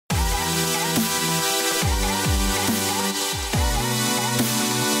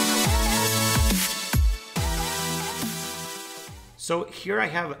So here I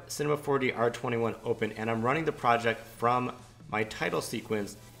have Cinema 4D R21 open, and I'm running the project from my title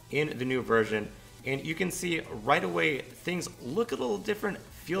sequence in the new version. And you can see right away things look a little different,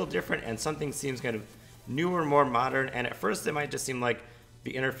 feel different, and something seems kind of newer, more modern. And at first it might just seem like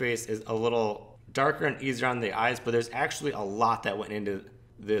the interface is a little darker and easier on the eyes, but there's actually a lot that went into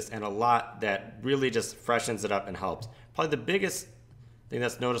this and a lot that really just freshens it up and helps. Probably the biggest thing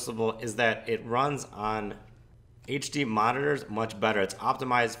that's noticeable is that it runs on HD monitors much better. It's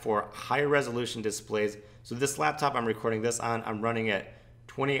optimized for higher resolution displays. So this laptop I'm recording this on, I'm running at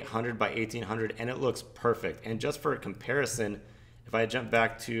 2800 by 1800 and it looks perfect. And just for comparison, if I jump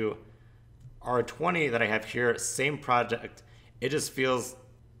back to R20 that I have here, same project, it just feels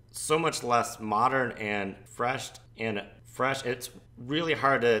so much less modern and fresh. It's really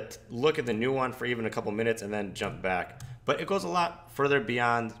hard to look at the new one for even a couple minutes and then jump back. But it goes a lot further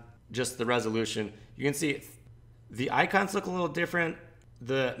beyond just the resolution. You can see the icons look a little different.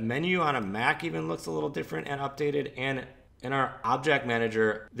 The menu on a Mac even looks a little different and updated. And in our object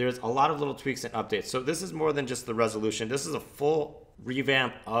manager, there's a lot of little tweaks and updates. So this is more than just the resolution. This is a full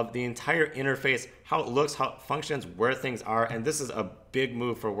revamp of the entire interface, how it looks, how it functions, where things are. And this is a big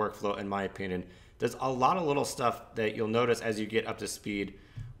move for workflow in my opinion. There's a lot of little stuff that you'll notice as you get up to speed.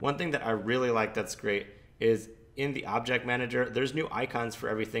 One thing that I really like that's great is in the object manager, there's new icons for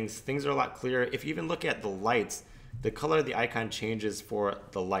everything. Things are a lot clearer. If you even look at the lights, the color of the icon changes for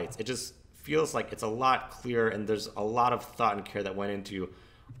the lights. It just feels like it's a lot clearer, and there's a lot of thought and care that went into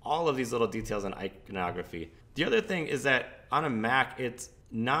all of these little details in iconography. The other thing is that on a Mac, it's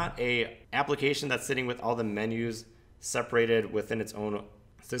not a application that's sitting with all the menus separated within its own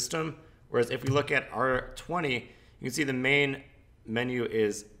system. Whereas if we look at R20, you can see the main menu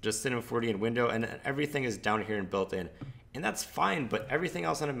is just Cinema 4D and window, and everything is down here and built in. And that's fine, but everything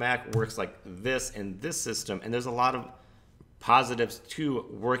else on a Mac works like this in this system, and there's a lot of positives to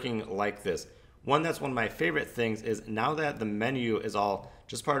working like this. One that's one of my favorite things is now that the menu is all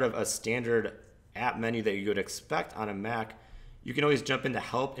just part of a standard app menu that you would expect on a Mac, you can always jump into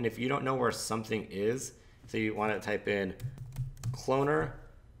help, and if you don't know where something is, so you want to type in cloner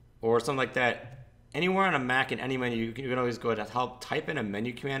or something like that, anywhere on a Mac in any menu, you can always go to help, type in a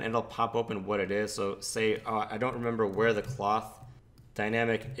menu command, and it'll pop open what it is. So say, I don't remember where the cloth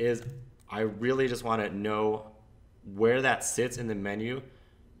dynamic is. I really just want to know where that sits in the menu.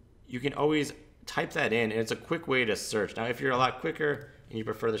 You can always type that in, and it's a quick way to search. Now, if you're a lot quicker and you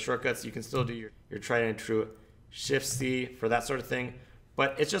prefer the shortcuts, you can still do your tried and true Shift-C for that sort of thing.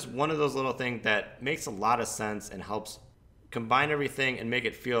 But it's just one of those little things that makes a lot of sense and helps combine everything and make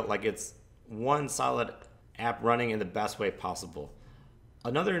it feel like it's one solid app running in the best way possible.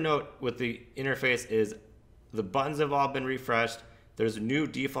 Another note with the interface is the buttons have all been refreshed. There's new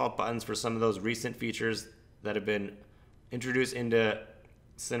default buttons for some of those recent features that have been introduced into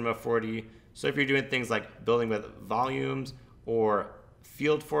Cinema 4D. So if you're doing things like building with volumes or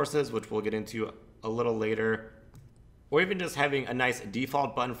field forces, which we'll get into a little later, or even just having a nice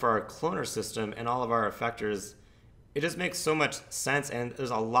default button for our cloner system and all of our effectors, it just makes so much sense, and there's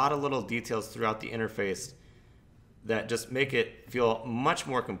a lot of little details throughout the interface that just make it feel much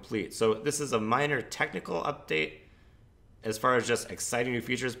more complete. So this is a minor technical update as far as just exciting new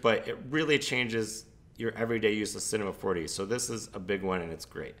features, but it really changes your everyday use of Cinema 4D. So this is a big one, and it's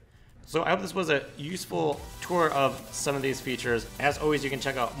great. So I hope this was a useful tour of some of these features. As always, you can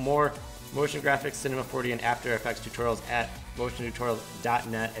check out more motion graphics, Cinema 4D, and After Effects tutorials at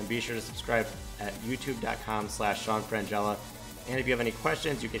motiontutorials.net, and be sure to subscribe at youtube.com/Sean Frangella. And if you have any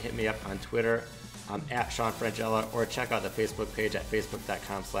questions, you can hit me up on Twitter at Sean Frangella, or check out the Facebook page at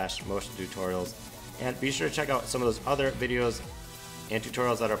facebook.com/motiontutorials. And be sure to check out some of those other videos and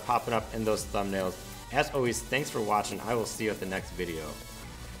tutorials that are popping up in those thumbnails. As always, thanks for watching. I will see you at the next video.